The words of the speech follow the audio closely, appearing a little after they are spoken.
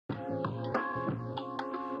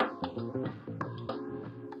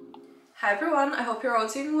Hi everyone, I hope you're all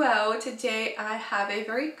doing well. Today I have a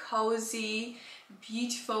very cozy,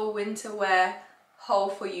 beautiful winter wear haul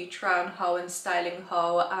for you, try on haul and styling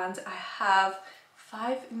haul, and I have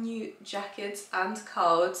 5 new jackets and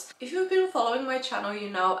coats. If you've been following my channel, you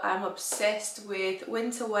know I'm obsessed with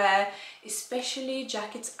winter wear, especially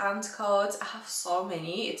jackets and coats. I have so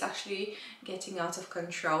many, it's actually getting out of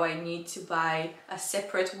control. I need to buy a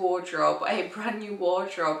separate wardrobe, a brand new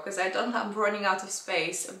wardrobe, because I'm running out of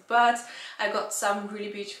space. But I got some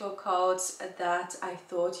really beautiful coats that I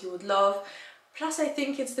thought you would love. Plus I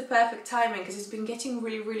think it's the perfect timing because it's been getting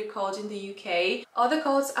really cold in the UK. All the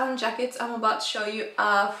coats and jackets I'm about to show you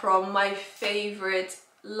are from my favorite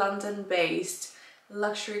London-based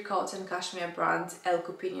luxury cotton cashmere brand,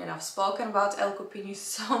 L.Cuppini, and I've spoken about L.Cuppini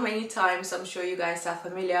so many times, I'm sure you guys are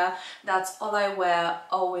familiar. That's all I wear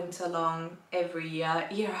all winter long, every year,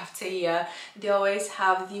 year after year. They always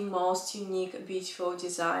have the most unique, beautiful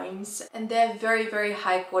designs, and they're very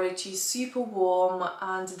high quality, super warm,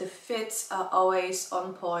 and the fits are always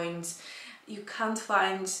on point. You can't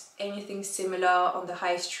find anything similar on the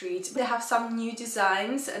high street. They have some new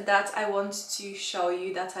designs that I want to show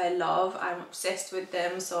you that I love. I'm obsessed with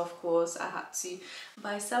them, so of course I had to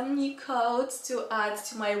buy some new coats to add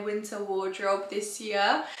to my winter wardrobe this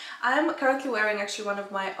year. I'm currently wearing actually one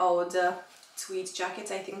of my older tweed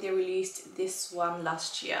jackets. I think they released this one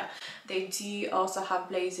last year. They do also have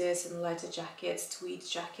blazers and lighter jackets, tweed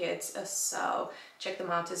jackets, so check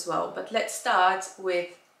them out as well. But let's start with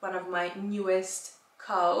one of my newest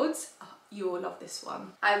coats. Oh, you will love this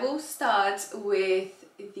one. I will start with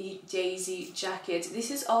the Daisy jacket. This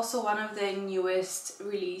is also one of their newest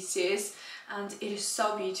releases, and it is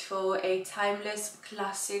so beautiful. A timeless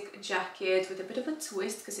classic jacket with a bit of a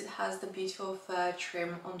twist because it has the beautiful fur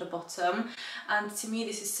trim on the bottom, and to me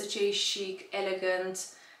this is such a chic,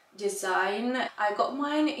 elegant design. I got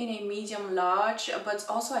mine in a medium large, but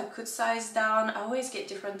also I could size down. I always get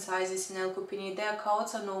different sizes in L.Cuppini. Their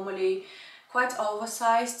coats are normally quite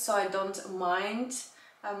oversized, so I don't mind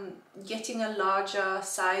getting a larger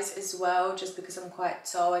size as well, just because I'm quite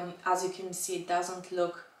tall, and as you can see it doesn't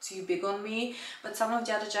look too big on me. But some of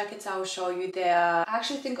the other jackets I will show you there, I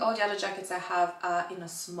actually think all the other jackets I have are in a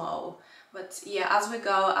small. But yeah, as we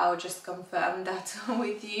go, I'll just confirm that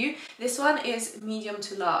with you. This one is medium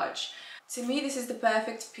to large. To me, this is the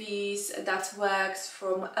perfect piece that works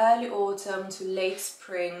from early autumn to late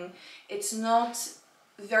spring. It's not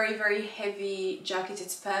very heavy jacket.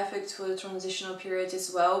 It's perfect for the transitional period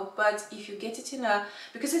as well. But if you get it in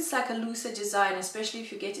because it's like a looser design, especially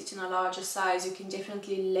if you get it in a larger size, you can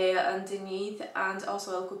definitely layer underneath. And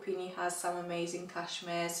also L.Cuppini has some amazing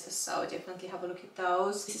cashmeres, so definitely have a look at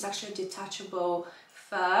those. This is actually a detachable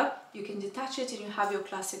fur. You can detach it and you have your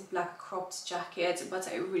classic black cropped jacket, but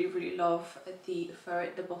I really love the fur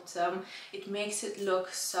at the bottom. It makes it look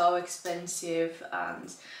so expensive,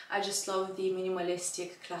 and I just love the minimalistic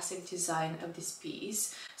classic design of this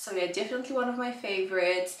piece. So yeah, definitely one of my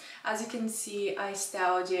favorites. As you can see, I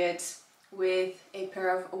styled it with a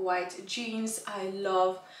pair of white jeans. I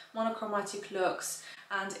love monochromatic looks,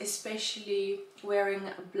 and especially wearing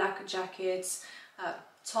black jackets,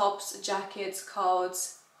 tops, jackets,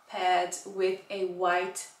 coats paired with a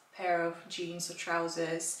white pair of jeans or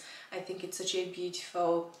trousers. I think it's such a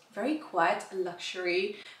beautiful, very quiet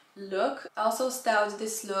luxury look. I also styled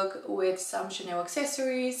this look with some Chanel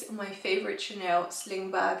accessories, my favorite Chanel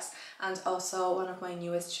sling bags, and also one of my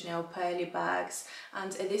newest Chanel pearly bags.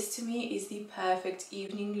 And this to me is the perfect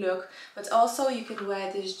evening look, but also you can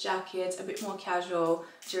wear this jacket a bit more casual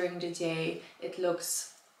during the day. It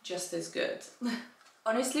looks just as good.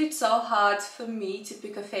 Honestly, it's so hard for me to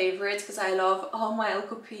pick a favorite because I love all my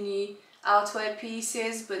L.Cuppini outwear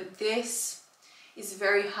pieces, but this is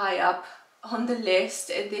very high up on the list.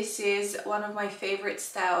 This is one of my favorite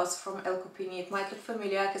styles from L.Cuppini. It might look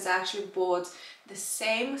familiar because I actually bought the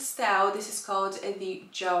same style. This is called the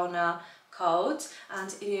Jonah coat,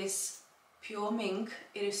 and it is pure mink.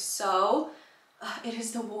 It is so it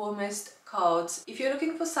is the warmest coat. If you're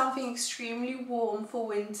looking for something extremely warm for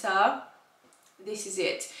winter, this is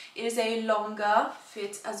it. It is a longer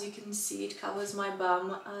fit, as you can see. It covers my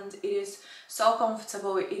bum and it is so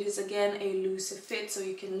comfortable. It is again a looser fit, so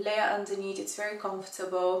you can layer underneath. It's very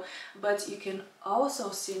comfortable, but you can also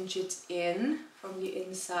cinch it in from the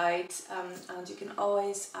inside, and you can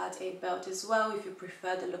always add a belt as well if you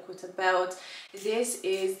prefer the look with a belt. This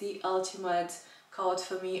is the ultimate coat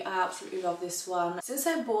for me. I absolutely love this one. Since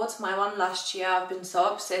I bought my one last year, I've been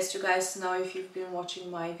so obsessed. You guys know if you've been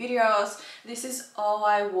watching my videos, this is all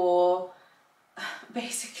I wore.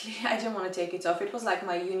 Basically, I didn't want to take it off. It was like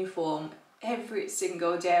my uniform. Every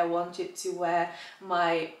single day I wanted to wear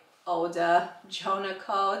my older Jonah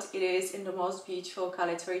coat. It is in the most beautiful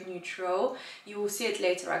color. It's very neutral. You will see it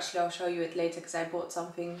later. Actually, I'll show you it later because I bought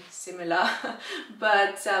something similar.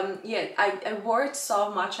 But yeah, I wore it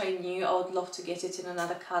so much. I knew I would love to get it in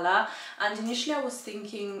another color, and initially I was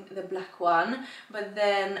thinking the black one, but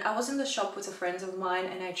then I was in the shop with a friend of mine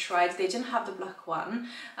and I tried. They didn't have the black one,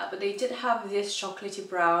 but they did have this chocolatey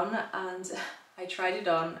brown, and I tried it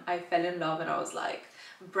on. I fell in love and I was like,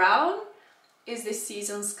 brown is this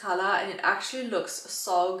season's color, and it actually looks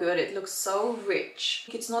so good. It looks so rich.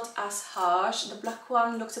 It's not as harsh. The black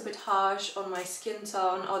one looks a bit harsh on my skin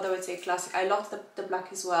tone, although it's a classic. I love the black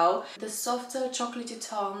as well. The softer chocolatey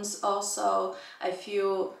tones also I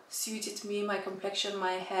feel suited me, my complexion,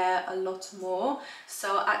 my hair a lot more.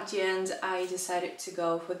 So at the end I decided to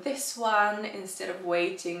go for this one instead of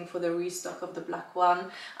waiting for the restock of the black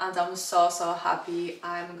one, and I'm so happy.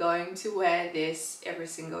 I'm going to wear this every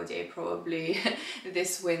single day probably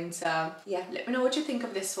this winter. Yeah, let me know what you think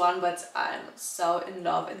of this one, but I'm so in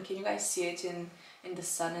love. And can you guys see it in the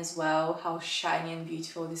sun as well, how shiny and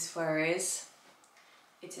beautiful this fur is?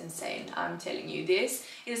 It's insane, I'm telling you. This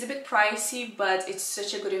is a bit pricey, but it's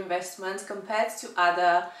such a good investment compared to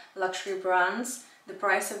other luxury brands. The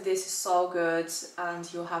price of this is so good and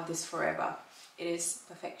you'll have this forever. It is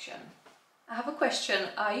perfection. I have a question.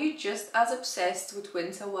 Are you just as obsessed with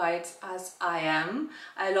winter white as I am?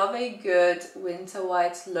 I love a good winter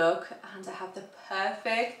white look, and I have the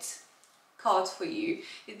perfect coat for you.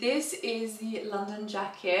 This is the London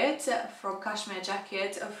jacket from Cashmere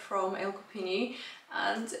jacket from L.Cuppini,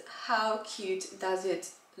 and how cute does it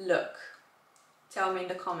look? Tell me in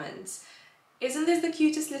the comments. Isn't this the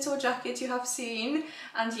cutest little jacket you have seen?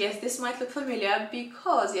 And yes, this might look familiar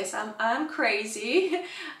because yes, I'm crazy.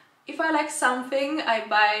 If I like something, I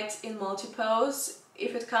buy it in multiples.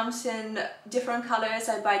 If it comes in different colors,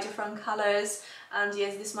 I buy different colors. And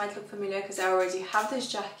yes, this might look familiar because I already have this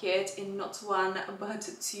jacket in not one but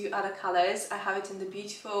two other colors. I have it in the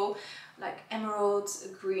beautiful like emerald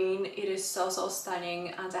green. It is so stunning,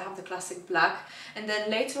 and I have the classic black. And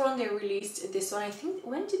then later on they released this one. I think,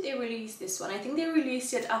 when did they release this one? I think they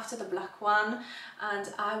released it after the black one,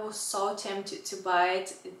 and I was so tempted to buy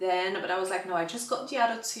it then, but I was like, no, I just got the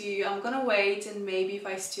other two. I'm gonna wait, and maybe if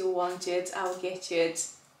I still want it, I'll get it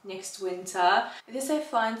next winter. This I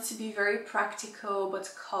find to be very practical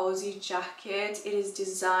but cozy jacket. It is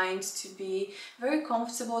designed to be very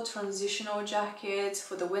comfortable transitional jacket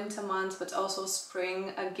for the winter months, but also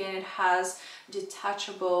spring. Again, it has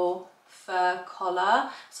detachable fur collar,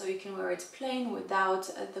 so you can wear it plain without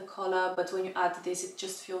the collar, but when you add this, it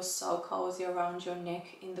just feels so cozy around your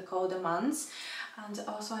neck in the colder months. And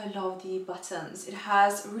also I love the buttons. It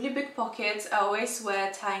has really big pockets. I always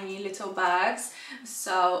wear tiny little bags,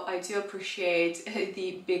 so I do appreciate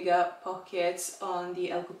the bigger pockets on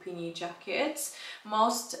the L.Cuppini jackets.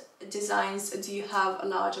 Most designs do have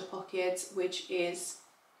larger pockets, which is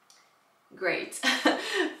great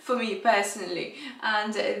for me personally.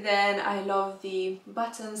 And then I love the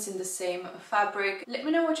buttons in the same fabric. Let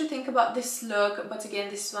me know what you think about this look, but again,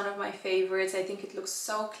 this is one of my favorites. I think it looks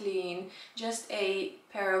so clean. Just a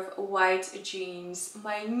pair of white jeans,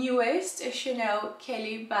 my newest Chanel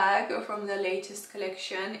Kelly bag from the latest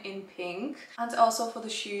collection in pink, and also for the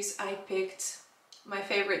shoes I picked my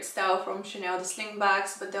favorite style from Chanel, the sling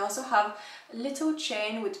bags, but they also have a little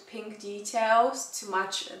chain with pink details to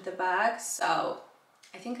match the bag, so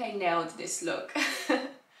I think I nailed this look.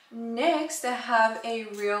 Next, I have a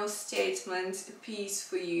real statement piece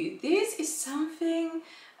for you. This is something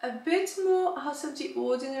a bit more out of the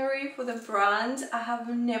ordinary for the brand. I have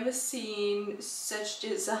never seen such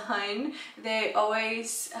design. They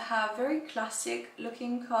always have very classic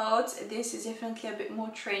looking coats. This is definitely a bit more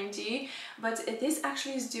trendy, but this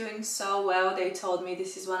actually is doing so well. They told me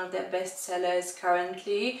this is one of their best sellers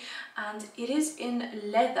currently, and it is in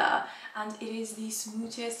leather, and it is the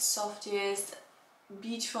smoothest, softest,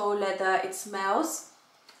 beautiful leather. It smells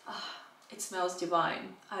it smells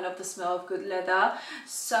divine. I love the smell of good leather.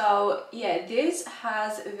 So yeah, this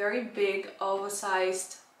has very big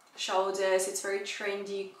oversized shoulders. It's very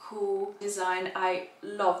trendy, cool design. I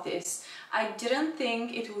love this. I didn't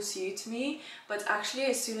think it will suit me, but actually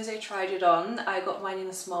as soon as I tried it on, I got mine in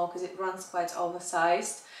a small because it runs quite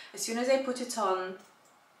oversized. As soon as I put it on,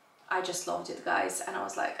 I just loved it, guys, and I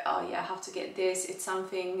was like, oh yeah, I have to get this. It's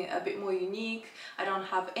something a bit more unique. I don't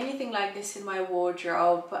have anything like this in my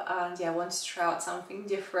wardrobe, and yeah, I want to try out something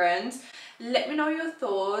different. Let me know your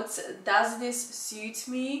thoughts. Does this suit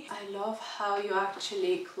me? I love how you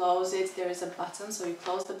actually close it. There is a button, so you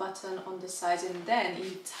close the button on the side and then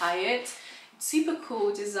you tie it. It super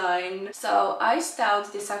cool design. So I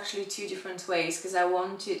styled this actually two different ways because I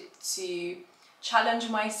wanted to challenge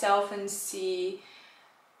myself and see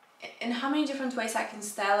in how many different ways I can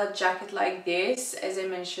style a jacket like this. As I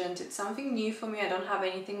mentioned, it's something new for me. I don't have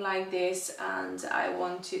anything like this, and I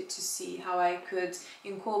wanted to see how I could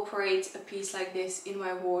incorporate a piece like this in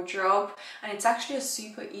my wardrobe. And it's actually a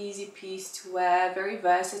super easy piece to wear, very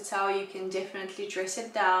versatile. You can definitely dress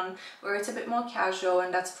it down where it's a bit more casual,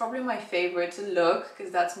 and that's probably my favorite look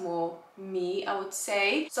because that's more me, I would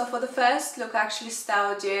say. So for the first look, I actually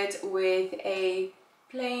styled it with a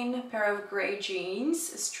plain pair of grey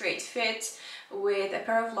jeans, a straight fit, with a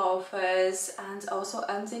pair of loafers, and also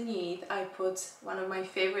underneath I put one of my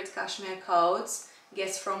favorite cashmere coats.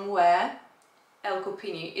 Guess from where?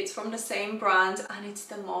 L.Cuppini. It's from the same brand, and it's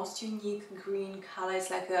the most unique green color.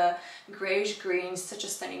 It's like a greyish green, such a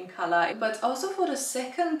stunning color. But also for the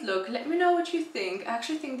second look, let me know what you think. I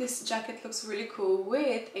actually think this jacket looks really cool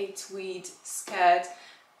with a tweed skirt,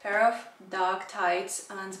 pair of dark tights,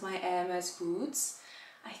 and my Hermes boots.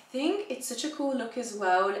 I think it's such a cool look as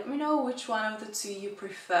well. Let me know which one of the two you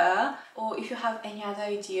prefer, or if you have any other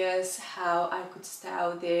ideas how I could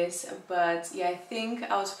style this. But yeah, I think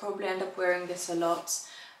I'll probably end up wearing this a lot.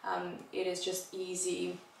 It is just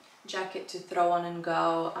easy jacket to throw on and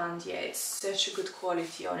go, and yeah, it's such a good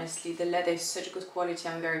quality. Honestly, the leather is such good quality.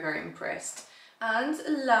 I'm very impressed. And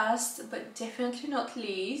last but definitely not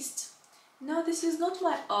least, no, this is not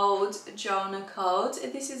my old Jonah coat,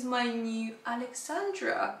 this is my new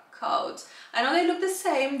Alexandra coat. I know they look the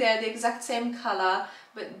same, they're the exact same color,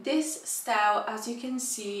 but this style, as you can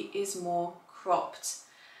see, is more cropped.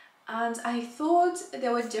 And I thought they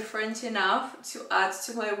were different enough to add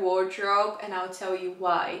to my wardrobe, and I'll tell you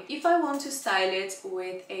why. If I want to style it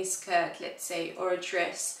with a skirt, let's say, or a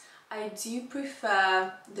dress, I do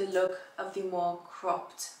prefer the look of the more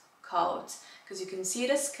cropped coat, because you can see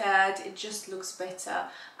the skirt, it just looks better.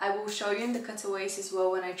 I will show you in the cutaways as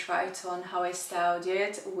well when I try it on how I styled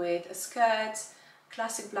it with a skirt,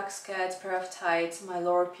 classic black skirt, pair of tights, my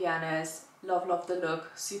Laura Pianos. Love the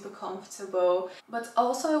look, super comfortable. But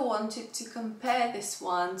also I wanted to compare this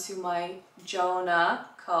one to my Jonah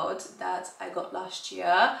coat that I got last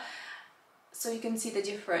year, so you can see the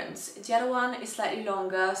difference. The other one is slightly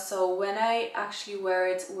longer, so when I actually wear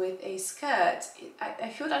it with a skirt, I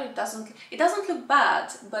feel that it doesn't look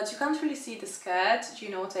bad, but you can't really see the skirt. Do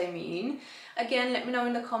you know what I mean? Again, let me know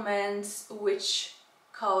in the comments which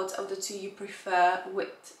coat of the two you prefer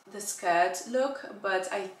with the skirt look, but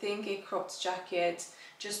I think a cropped jacket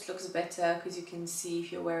just looks better because you can see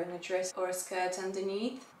if you're wearing a dress or a skirt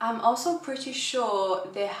underneath. I'm also pretty sure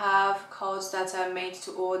they have coats that are made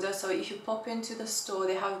to order, so if you pop into the store,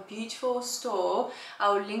 they have a beautiful store.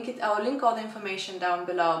 I'll link all the information down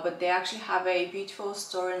below, but they actually have a beautiful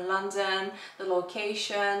store in London. The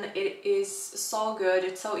location, it is so good,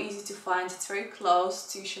 it's so easy to find, it's very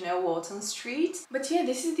close to Chanel Walton Street. But yeah,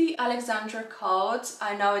 this is the Alexandra coat.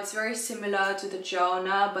 I know it's very similar to the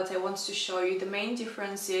Jonah, but I wanted to show you the main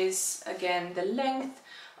difference is, again, the length.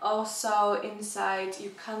 Also inside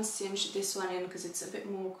you can't cinch this one in because it's a bit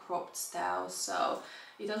more cropped style, so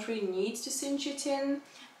you don't really need to cinch it in.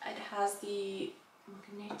 It has the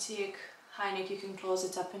magnetic high neck, you can close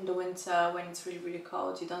it up in the winter when it's really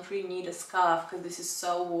cold. You don't really need a scarf because this is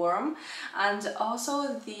so warm. And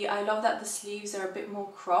also I love that the sleeves are a bit more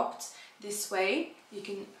cropped. This way you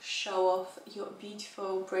can show off your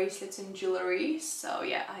beautiful bracelets and jewelry. So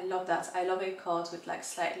yeah, I love that. I love a coat with like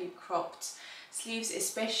slightly cropped sleeves,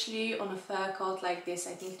 especially on a fur coat like this.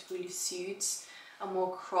 I think it really suits a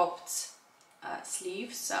more cropped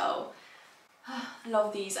sleeve. So I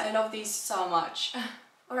love these so much.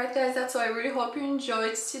 Alright guys, that's all. I really hope you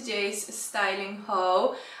enjoyed today's styling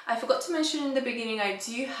haul. I forgot to mention in the beginning, I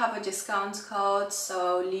do have a discount code,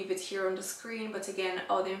 so I'll leave it here on the screen, but again,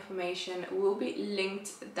 all the information will be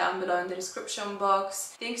linked down below in the description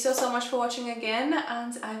box. Thanks so much for watching again,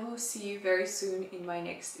 and I will see you very soon in my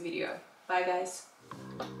next video. Bye guys.